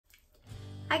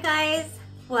Hi guys,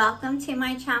 welcome to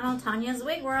my channel, Tanya's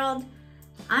Wig World.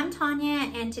 I'm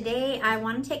Tanya and today I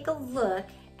want to take a look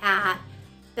at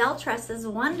Belle Tress's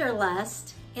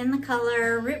Wanderlust in the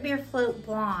color Rootbeer Float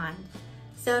Blonde.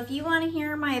 So if you want to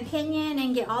hear my opinion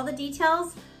and get all the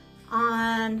details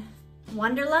on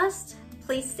Wanderlust,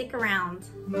 please stick around.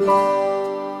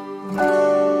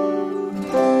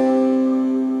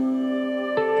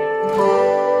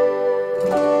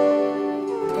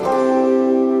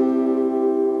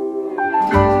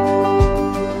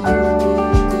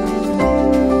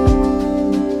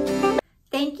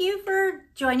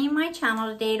 Joining my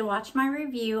channel today to watch my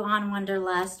review on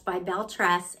Wonderlust by Belle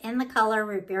Tress in the color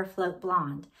Rootbeer Float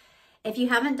Blonde. If you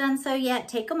haven't done so yet,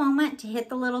 take a moment to hit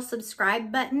the little subscribe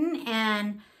button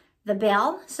and the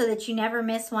bell so that you never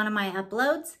miss one of my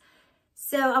uploads.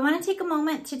 So I want to take a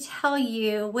moment to tell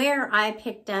you where I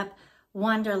picked up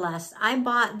Wonderlust. I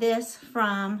bought this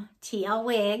from TL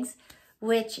Wigs,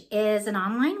 which is an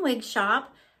online wig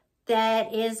shop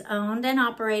that is owned and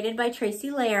operated by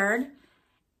Tracy Laird.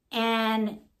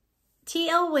 And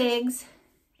TL Wigs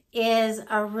is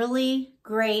a really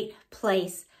great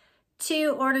place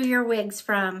to order your wigs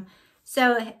from.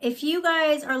 So if you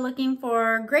guys are looking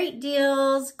for great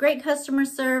deals, great customer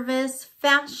service,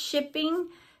 fast shipping,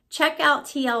 check out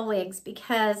TL Wigs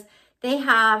because they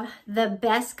have the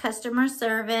best customer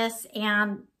service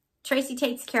and Tracy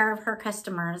takes care of her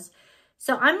customers.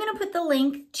 So I'm going to put the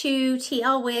link to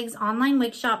TL Wigs online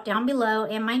wig shop down below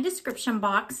in my description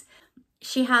box.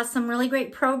 She has some really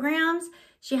great programs.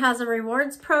 She has a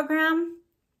rewards program,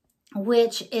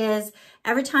 which is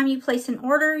every time you place an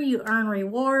order, you earn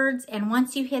rewards. And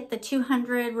once you hit the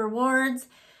 200 rewards,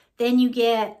 then you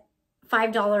get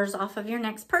 $5 off of your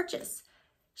next purchase.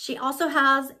 She also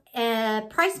has a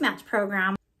price match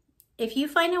program. If you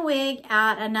find a wig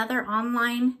at another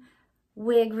online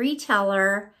wig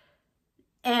retailer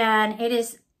and it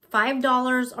is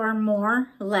 $5 or more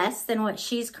less than what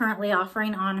she's currently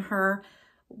offering on her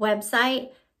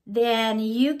website, then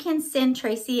you can send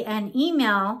Tracy an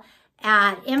email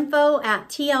at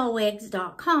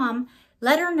info@tlwigs.com.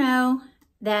 Let her know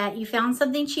that you found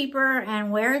something cheaper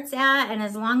and where it's at, and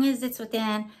as long as it's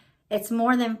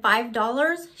more than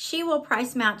 $5, she will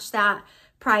price match that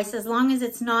price as long as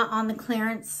it's not on the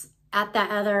clearance at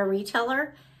that other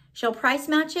retailer. She'll price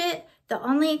match it. The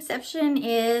only exception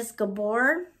is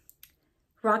Gabor,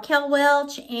 Raquel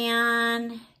Welch,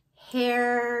 and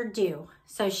Hairdo.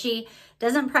 So she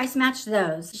doesn't price match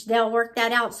those. They'll work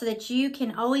that out so that you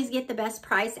can always get the best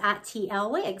price at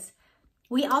TL Wigs.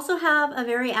 We also have a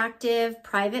very active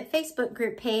private Facebook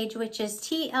group page, which is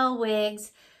TL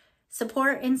Wigs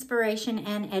Support, Inspiration,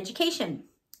 and Education.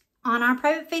 On our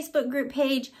private Facebook group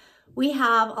page, we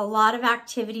have a lot of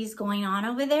activities going on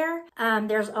over there.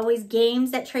 There's always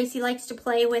games that Tracy likes to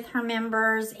play with her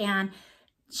members, and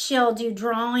she'll do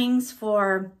drawings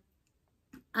for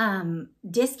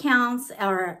discounts,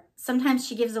 or sometimes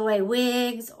she gives away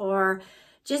wigs, or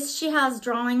just she has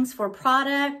drawings for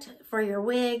product for your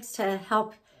wigs to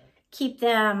help keep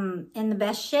them in the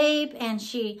best shape. And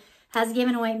she has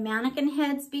given away mannequin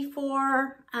heads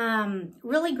before.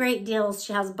 Really great deals.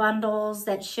 She has bundles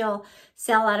that she'll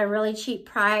sell at a really cheap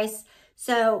price.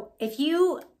 So if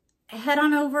you head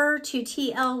on over to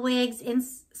TL Wigs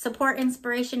Support,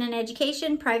 Inspiration, and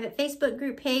Education private Facebook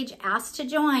group page, ask to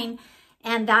join,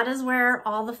 and that is where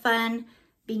all the fun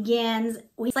begins.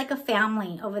 It's like a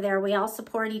family over there. We all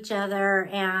support each other,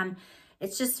 and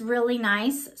it's just really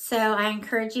nice. So I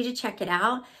encourage you to check it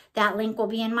out. That link will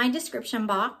be in my description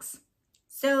box.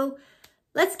 So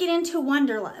let's get into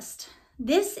Wonderlust.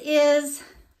 This is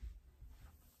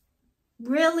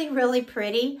really, really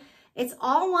pretty. It's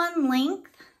all one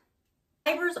length.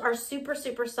 Fibers are super,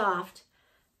 super soft.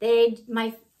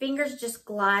 My fingers just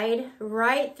glide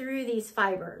right through these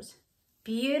fibers.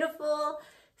 Beautiful,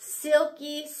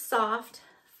 silky, soft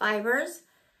fibers.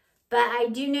 But I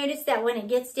do notice that when it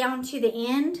gets down to the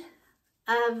end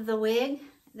of the wig,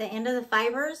 the end of the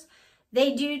fibers,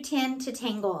 they do tend to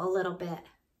tangle a little bit.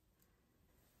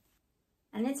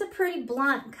 And it's a pretty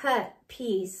blunt cut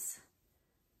piece.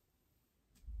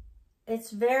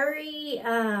 It's very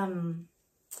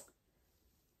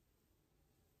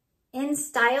in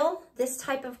style. This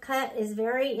type of cut is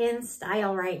very in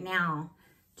style right now.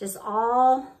 Just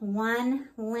all one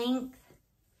length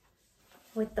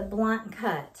with the blunt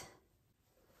cut.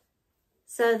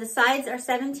 So the sides are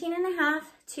 17.5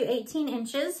 to 18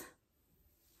 inches.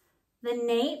 The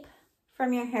nape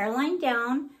from your hairline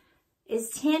down is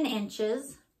 10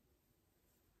 inches.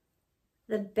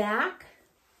 The back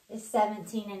is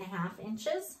 17.5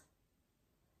 inches.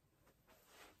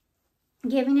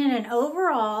 Giving it an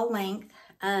overall length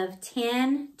of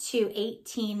 10 to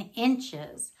 18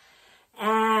 inches.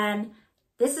 And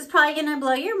this is probably gonna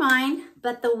blow your mind,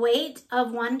 but the weight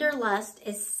of Wanderlust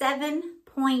is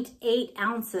 7.8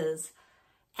 ounces.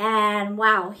 And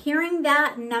wow, hearing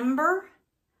that number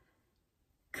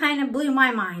kind of blew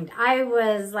my mind. I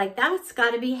was like, that's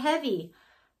gotta be heavy.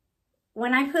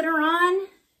 When I put her on,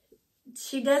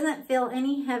 she doesn't feel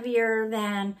any heavier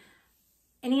than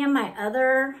any of my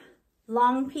other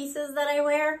long pieces that I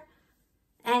wear.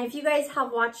 And if you guys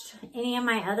have watched any of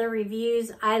my other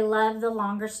reviews, I love the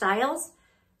longer styles.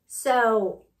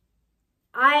 So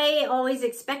I always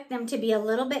expect them to be a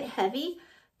little bit heavy,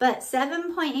 but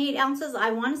 7.8 ounces,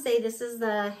 I want to say this is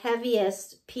the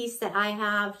heaviest piece that I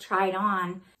have tried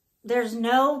on. There's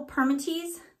no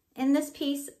permatease in this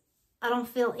piece. I don't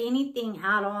feel anything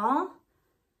at all.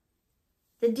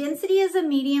 The density is a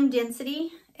medium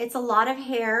density. It's a lot of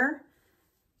hair,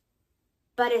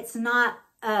 but it's not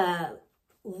a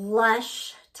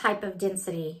lush type of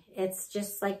density. It's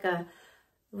just like a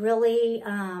really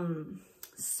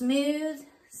smooth,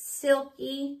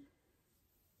 silky,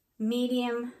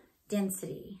 medium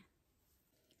density.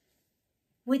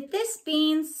 With this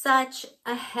being such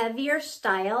a heavier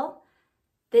style,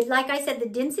 that, like I said, the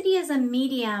density is a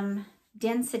medium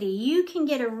density. You can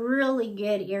get a really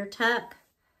good ear tuck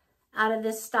out of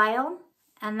this style,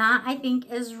 and that I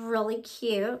think is really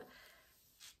cute.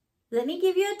 Let me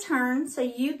give you a turn so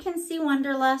you can see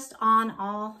Wanderlust on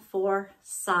all four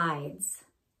sides.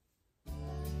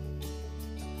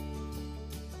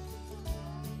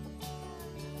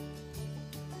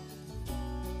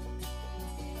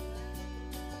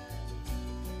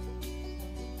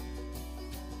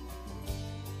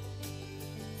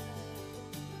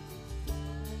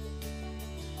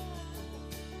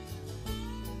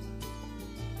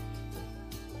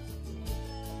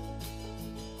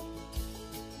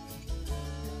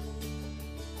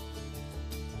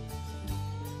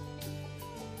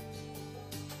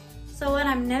 So what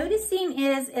I'm noticing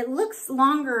is it looks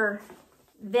longer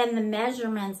than the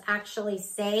measurements actually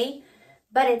say,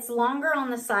 but it's longer on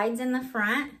the sides in the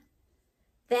front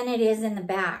than it is in the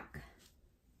back,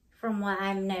 from what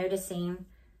I'm noticing.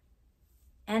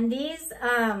 And these,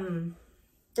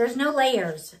 there's no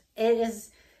layers.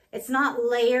 It's not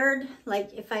layered,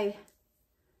 like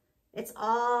it's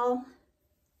all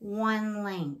one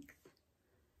length.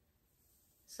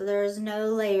 So there's no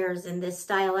layers in this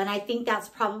style. And I think that's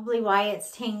probably why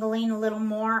it's tangling a little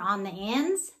more on the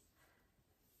ends,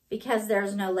 because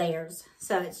there's no layers.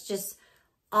 So it's just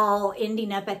all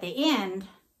ending up at the end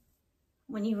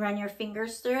when you run your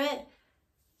fingers through it.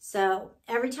 So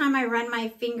every time I run my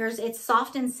fingers, it's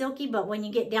soft and silky, but when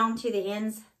you get down to the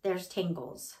ends, there's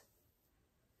tangles.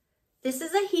 This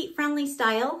is a heat-friendly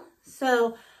style.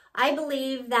 So I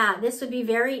believe that this would be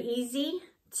very easy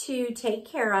to take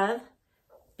care of,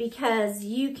 because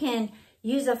you can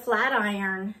use a flat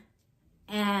iron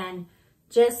and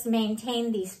just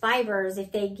maintain these fibers.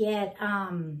 If they get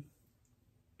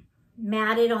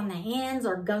matted on the ends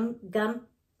or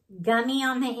gummy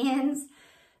on the ends,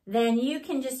 then you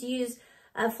can just use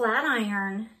a flat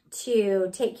iron to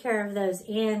take care of those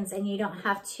ends, and you don't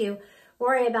have to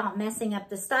worry about messing up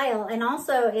the style. And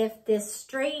also, if this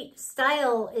straight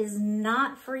style is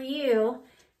not for you,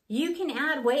 you can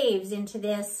add waves into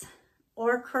this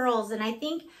or curls. And I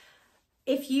think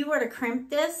if you were to crimp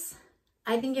this,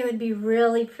 I think it would be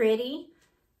really pretty.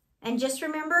 And just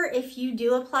remember, if you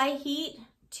do apply heat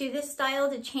to this style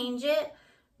to change it,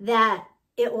 that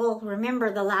it will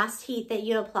remember the last heat that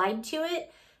you applied to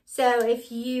it. So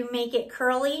if you make it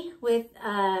curly with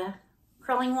a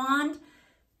curling wand,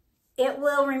 it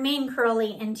will remain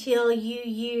curly until you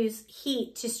use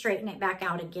heat to straighten it back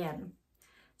out again.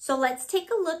 So let's take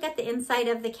a look at the inside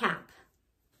of the cap.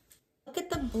 Look at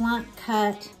the blunt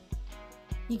cut.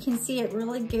 You can see it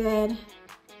really good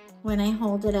when I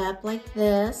hold it up like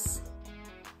this.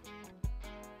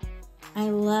 I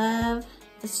love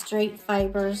the straight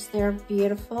fibers. They're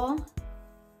beautiful.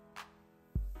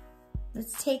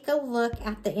 Let's take a look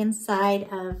at the inside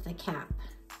of the cap.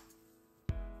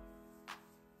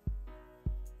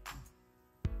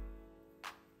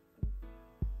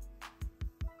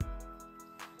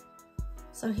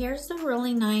 So here's the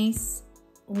really nice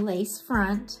lace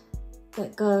front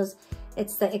that goes,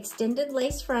 it's the extended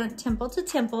lace front, temple to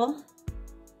temple.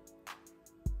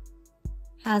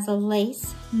 Has a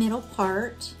lace middle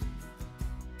part.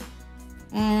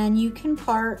 And you can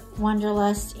part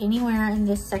Wanderlust anywhere in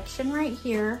this section right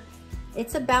here.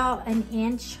 It's about 1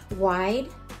 inch wide.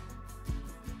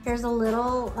 Here's a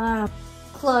little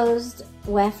closed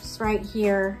wefts right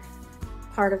here,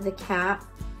 part of the cap.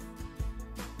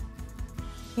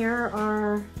 Here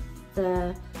are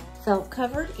the felt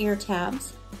covered ear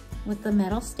tabs with the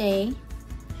metal stay,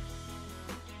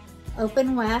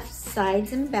 open weft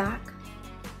sides and back,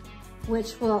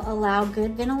 which will allow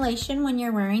good ventilation when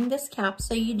you're wearing this cap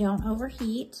so you don't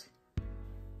overheat.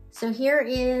 So here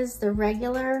is the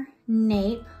regular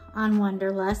nape on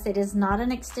Wanderlust. It is not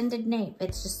an extended nape,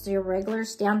 it's just your regular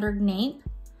standard nape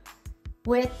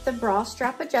with the bra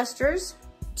strap adjusters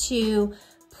to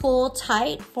pull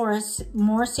tight for a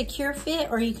more secure fit,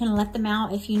 or you can let them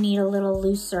out if you need a little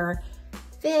looser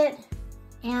fit.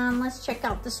 And let's check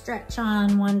out the stretch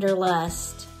on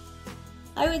Wanderlust.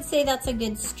 I would say that's a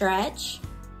good stretch.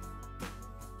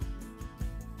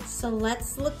 So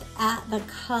let's look at the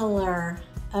color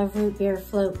of Rootbeer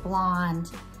Float Blonde.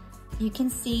 You can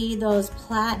see those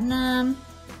platinum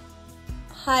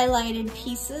highlighted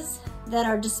pieces that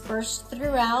are dispersed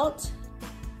throughout,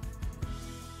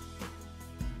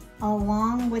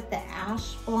 along with the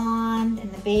ash blonde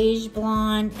and the beige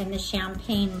blonde and the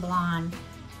champagne blonde.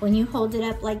 When you hold it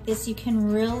up like this, you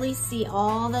can really see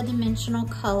all the dimensional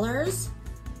colors.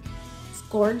 It's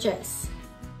gorgeous.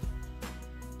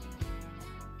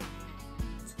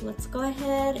 So let's go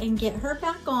ahead and get her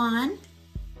back on.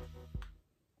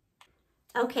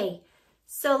 Okay,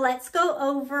 so let's go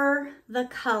over the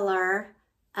color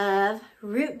of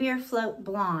Rootbeer Float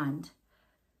Blonde.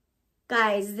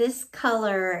 Guys, this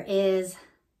color is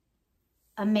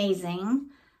amazing.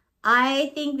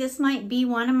 I think this might be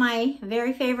one of my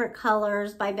very favorite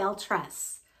colors by Belle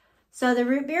Tress. So the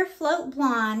Rootbeer Float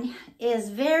Blonde is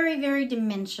very, very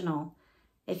dimensional.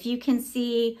 If you can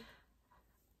see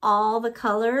all the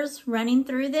colors running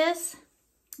through this,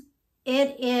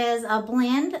 it is a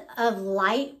blend of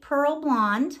light pearl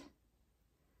blonde,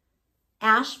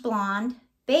 ash blonde,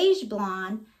 beige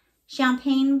blonde,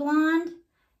 champagne blonde,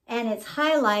 and it's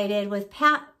highlighted with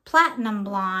platinum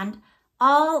blonde,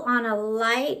 all on a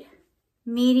light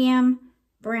medium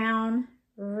brown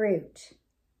root.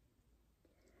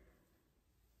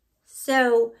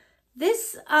 So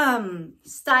this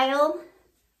style,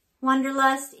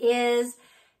 Wanderlust, is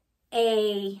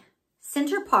a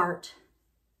center part.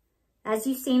 As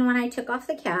you've seen when I took off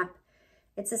the cap,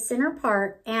 it's a center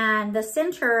part, and the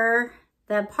center,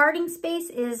 the parting space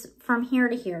is from here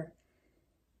to here.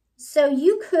 So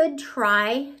you could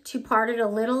try to part it a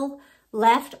little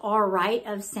left or right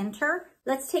of center.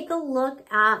 Let's take a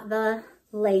look at the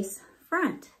lace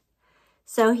front.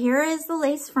 So here is the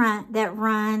lace front that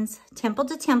runs temple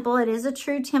to temple. It is a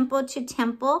true temple to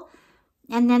temple.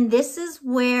 And then this is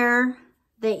where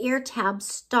the ear tabs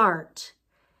start.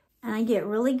 And I get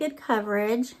really good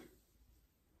coverage.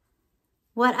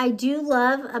 What I do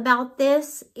love about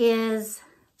this is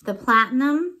the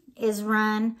platinum is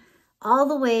run all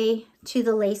the way to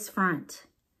the lace front,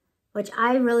 which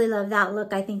I really love that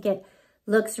look. I think it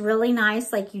looks really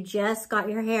nice, like you just got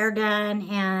your hair done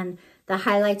and the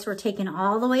highlights were taken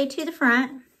all the way to the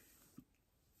front.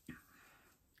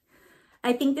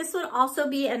 I think this would also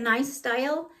be a nice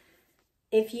style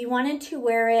if you wanted to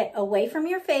wear it away from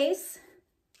your face.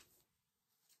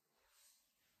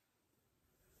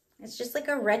 It's just like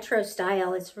a retro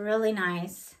style. It's really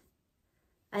nice.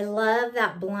 I love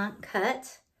that blunt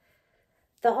cut.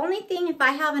 The only thing, if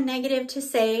I have a negative to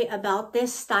say about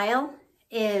this style,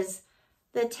 is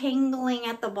the tangling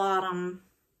at the bottom.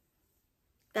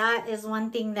 That is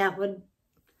one thing that would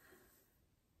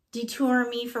detour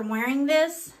me from wearing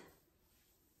this.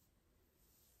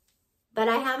 But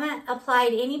I haven't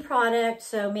applied any product,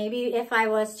 so maybe if I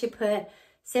was to put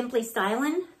Simply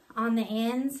Stylin' on the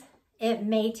ends, it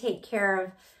may take care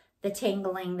of the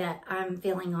tangling that I'm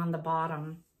feeling on the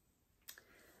bottom.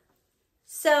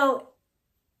 So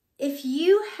if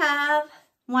you have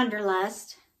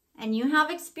Wanderlust and you have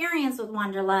experience with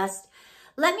Wanderlust,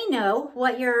 let me know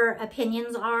what your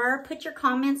opinions are. Put your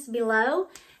comments below.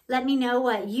 Let me know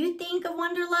what you think of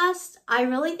Wanderlust. I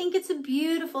really think it's a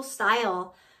beautiful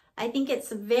style. I think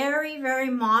it's very, very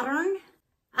modern.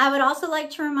 I would also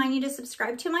like to remind you to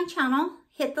subscribe to my channel.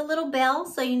 Hit the little bell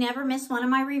so you never miss one of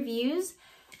my reviews.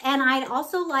 And I'd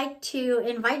also like to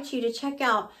invite you to check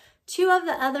out 2 of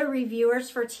the other reviewers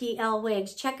for TL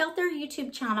Wigs. Check out their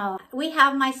YouTube channel. We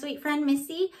have my sweet friend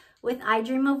Missy with I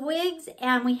Dream of Wigs,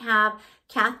 and we have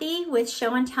Kathy with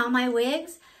Show and Tell My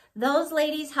Wigs. Those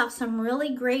ladies have some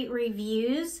really great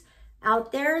reviews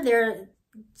out there.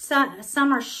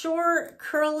 Some are short,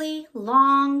 curly,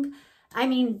 long, I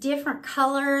mean, different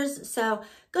colors. So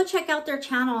go check out their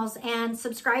channels and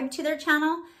subscribe to their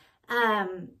channel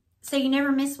so you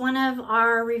never miss one of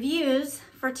our reviews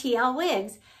for TL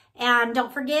Wigs. And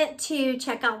don't forget to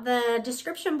check out the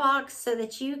description box so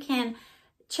that you can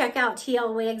check out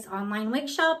TL Wigs online wig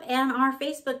shop and our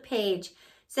Facebook page.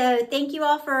 So thank you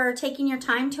all for taking your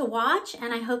time to watch,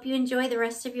 and I hope you enjoy the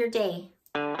rest of your day.